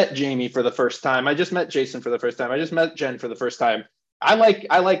just met Jamey for the first time. I just met Jason for the first time. I just met Jen for the first time. I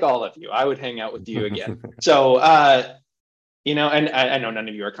like all of you. I would hang out with you again. So, and I know none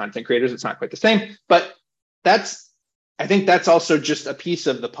of you are content creators. It's not quite the same, but I think that's also just a piece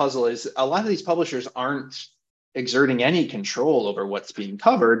of the puzzle is a lot of these publishers aren't exerting any control over what's being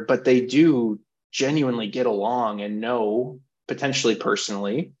covered, but they do genuinely get along and know potentially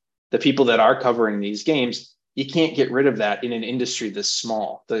personally the people that are covering these games. You can't get rid of that in an industry this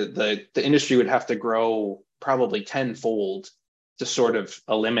small. The industry would have to grow probably tenfold to sort of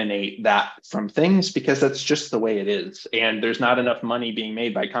eliminate that from things because that's just the way it is. And there's not enough money being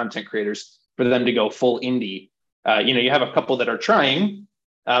made by content creators for them to go full indie. You have a couple that are trying,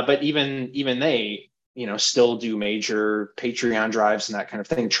 but even they, still do major Patreon drives and that kind of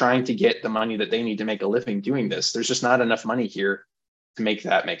thing, trying to get the money that they need to make a living doing this. There's just not enough money here to make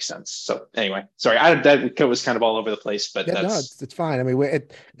that make sense. So anyway, sorry, that was kind of all over the place, but it's fine. I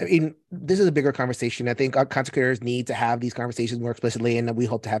mean, this is a bigger conversation. I think our content creators need to have these conversations more explicitly, and we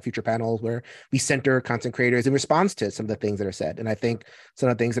hope to have future panels where we center content creators in response to some of the things that are said. And I think some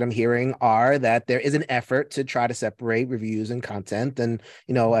of the things that I'm hearing are that there is an effort to try to separate reviews and content. And,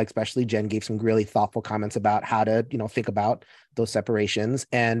 especially Jen gave some really thoughtful comments about how to, think about those separations,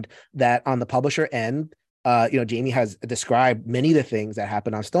 and that on the publisher end, Jamey has described many of the things that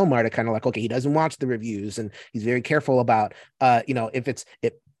happen on Stonemaier to kind of like, okay, he doesn't watch the reviews and he's very careful about, if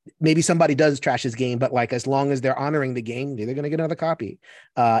maybe somebody does trash his game, but like, as long as they're honoring the game, they're going to get another copy.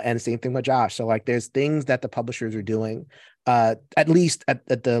 And same thing with Josh. So like, there's things that the publishers are doing, at least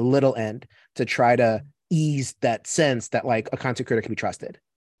at the little end, to try to ease that sense that like a content creator can be trusted.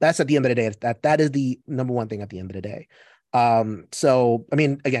 That's at the end of the day, that is the number one thing at the end of the day. So, I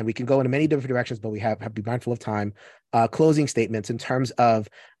mean, again, we can go in many different directions, but we have to be mindful of time. Closing statements in terms of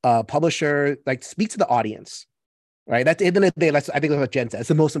publisher, like speak to the audience, right? At the end of the day, I think that's what Jen said. It's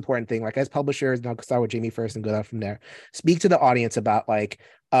the most important thing. Like as publishers, and I'll start with Jamey first and go down from there. Speak to the audience about like,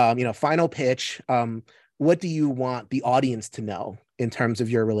 final pitch. What do you want the audience to know in terms of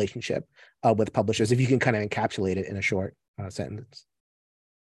your relationship with publishers? If you can kind of encapsulate it in a short sentence.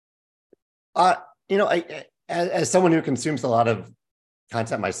 As someone who consumes a lot of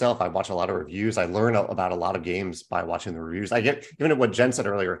content myself, I watch a lot of reviews. I learn about a lot of games by watching the reviews. I get, even what Jen said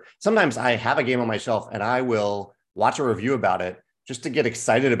earlier, sometimes I have a game on my shelf and I will watch a review about it just to get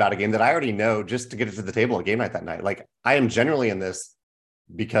excited about a game that I already know, just to get it to the table at game night that night. Like I am generally in this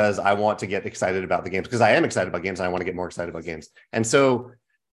because I want to get excited about the games, because I am excited about games and I want to get more excited about games. And so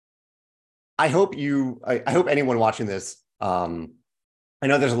I hope anyone watching this, I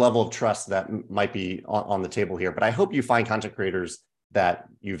know there's a level of trust that might be on the table here, but I hope you find content creators that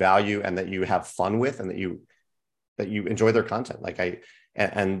you value and that you have fun with, and that you enjoy their content.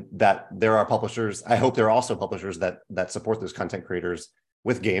 And that there are publishers. I hope there are also publishers that support those content creators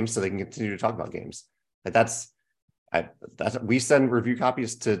with games, so they can continue to talk about games. We send review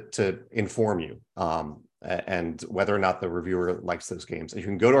copies to inform you, and whether or not the reviewer likes those games. And you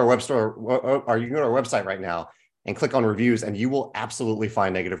can go to our web store, or you can go to our website right now and click on reviews, and you will absolutely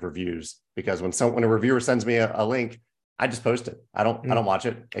find negative reviews, because when a reviewer sends me a link, I just post it. I don't watch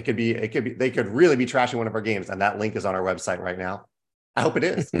it. It could be they could really be trashing one of our games, and that link is on our website right now. I hope it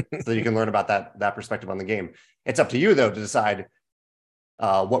is, so you can learn about that perspective on the game. It's up to you though to decide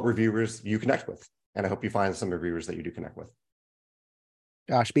what reviewers you connect with, and I hope you find some reviewers that you do connect with.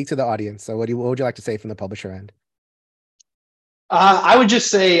 Josh, speak to the audience. So what would you like to say from the publisher end? I would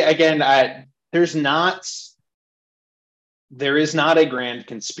just say again, there is not a grand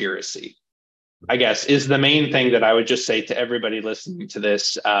conspiracy, I guess, is the main thing that I would just say to everybody listening to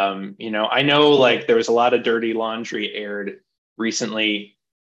this. I know like there was a lot of dirty laundry aired recently.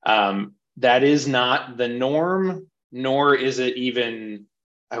 That is not the norm, nor is it even,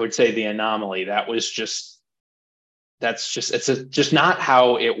 I would say, the anomaly. It's just not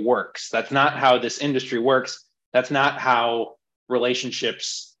how it works. That's not how this industry works. That's not how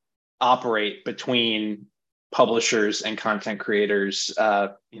relationships operate between publishers and content creators,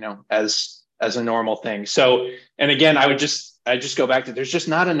 as a normal thing. So, and again, I just go back to, there's just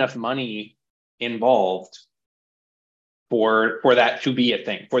not enough money involved for that to be a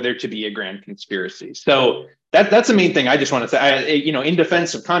thing, for there to be a grand conspiracy. So that's the main thing I just want to say, in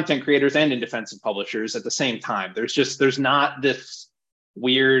defense of content creators and in defense of publishers at the same time. There's not this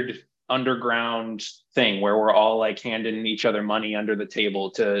weird underground thing where we're all like handing each other money under the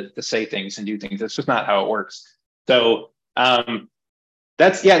table to say things and do things. That's just not how it works. So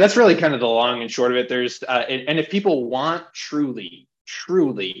that's really kind of the long and short of it. There's and if people want truly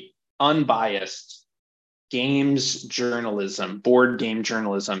unbiased games journalism, board game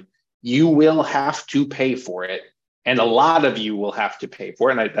journalism, you will have to pay for it. And a lot of you will have to pay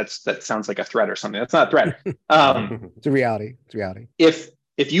for it. And that sounds like a threat or something. That's not a threat. It's a reality. It's a reality.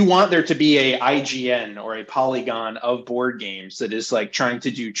 If you want there to be a IGN or a Polygon of board games that is like trying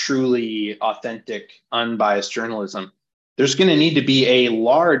to do truly authentic, unbiased journalism, there's going to need to be a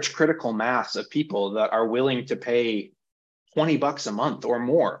large critical mass of people that are willing to pay $20 a month or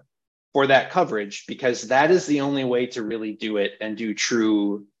more for that coverage, because that is the only way to really do it and do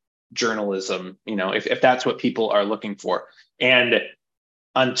true journalism, if that's what people are looking for. And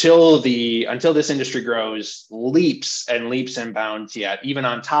until this industry grows leaps and leaps and bounds yet, even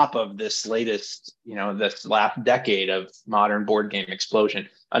on top of this latest, this last decade of modern board game explosion,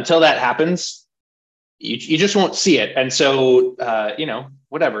 until that happens, you just won't see it. And so,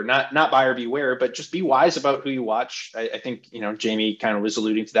 whatever, not buyer beware, but just be wise about who you watch. I think, Jamey kind of was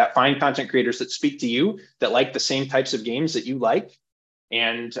alluding to that. Find content creators that speak to you, that like the same types of games that you like,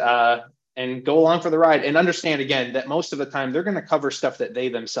 and go along for the ride, and understand again that most of the time they're going to cover stuff that they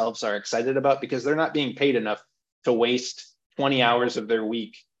themselves are excited about, because they're not being paid enough to waste 20 hours of their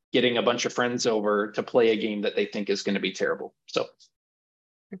week getting a bunch of friends over to play a game that they think is going to be terrible. So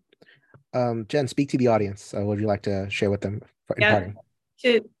Jen, speak to the audience. What would you like to share with them?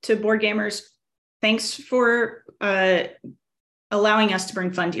 To board gamers, thanks for allowing us to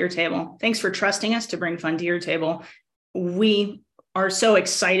bring fun to your table. Thanks for trusting us to bring fun to your table. We are so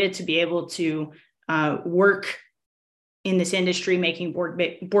excited to be able to work in this industry, making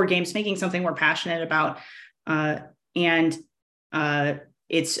board games, making something we're passionate about. And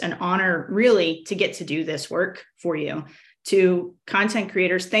it's an honor really to get to do this work for you. To content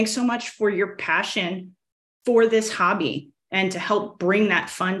creators, thanks so much for your passion for this hobby, and to help bring that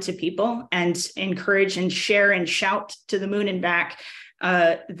fun to people and encourage and share and shout to the moon and back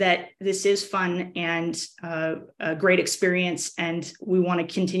that this is fun and a great experience. And we want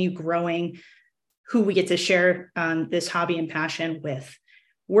to continue growing who we get to share this hobby and passion with.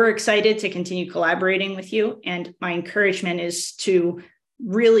 We're excited to continue collaborating with you. And my encouragement is to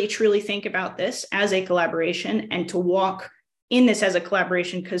really, truly think about this as a collaboration, and to walk in this as a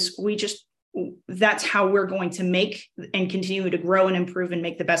collaboration, because that's how we're going to make and continue to grow and improve and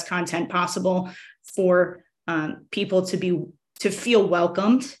make the best content possible for people to feel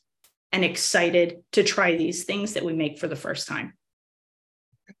welcomed and excited to try these things that we make for the first time.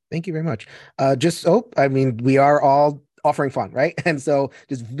 Thank you very much. We are all offering fun, right? And so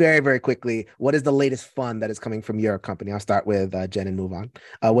just very, very quickly, what is the latest fun that is coming from your company? I'll start with Jen and move on.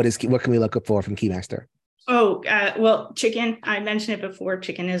 What can we look for from Keymaster? Chicken, I mentioned it before.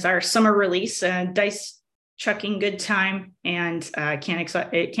 Chicken is our summer release, dice chucking good time, and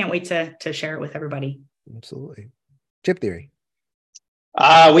can't wait to share it with everybody. Absolutely. Chip Theory.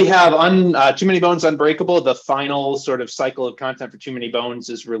 We have Too Many Bones Unbreakable. The final sort of cycle of content for Too Many Bones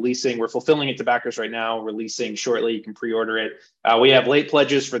is releasing. We're fulfilling it to backers right now, releasing shortly. You can pre-order it. We have late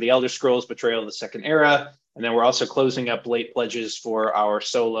pledges for the Elder Scrolls Betrayal of the Second Era. And then we're also closing up late pledges for our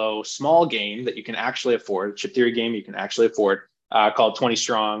solo small game that you can actually afford, chip theory game you can actually afford, called 20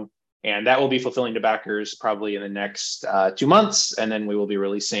 Strong. And that will be fulfilling to backers probably in the next 2 months. And then we will be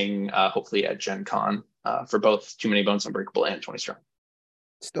releasing hopefully at Gen Con for both Too Many Bones Unbreakable and 20 Strong.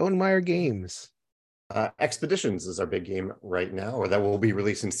 Stonemaier Games. Expeditions is our big game right now, or that will be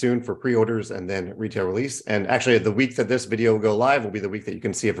releasing soon for pre-orders and then retail release. And actually, the week that this video will go live will be the week that you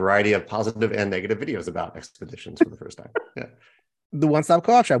can see a variety of positive and negative videos about Expeditions for the first time. Yeah. The One Stop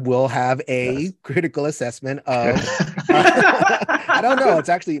Co-op Shop will have a critical assessment of. I don't know. It's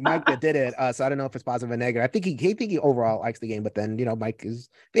actually Mike that did it, so I don't know if it's positive or negative. I think he overall likes the game, but then Mike is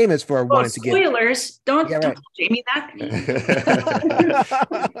famous for wanting to get spoilers. Don't tell Jamey that.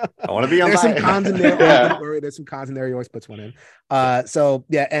 I want to be on. There's some cons in there. There's some cons in there. He always puts one in.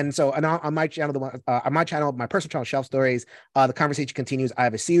 And on my channel, my personal channel, Shelf Stories, the conversation continues. I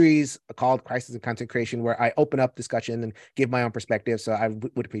have a series called Crisis in Content Creation where I open up discussion and give my own perspective. So I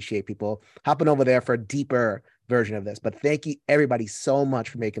would appreciate people hopping over there for a deeper version of this. But thank you everybody so much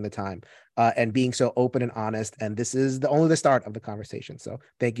for making the time and being so open and honest. And this is only the start of the conversation. So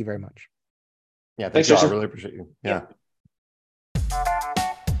thank you very much. Yeah, thanks. I really appreciate you. Yeah.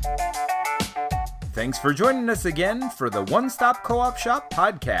 Thanks for joining us again for the One Stop Co-op Shop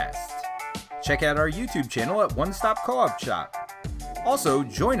podcast. Check out our YouTube channel at One Stop Co-op Shop. Also,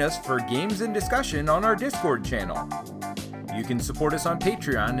 join us for games and discussion on our Discord channel. You can support us on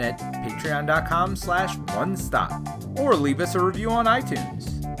Patreon at patreon.com/onestop or leave us a review on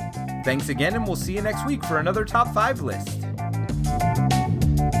iTunes. Thanks again, and we'll see you next week for another Top 5 list.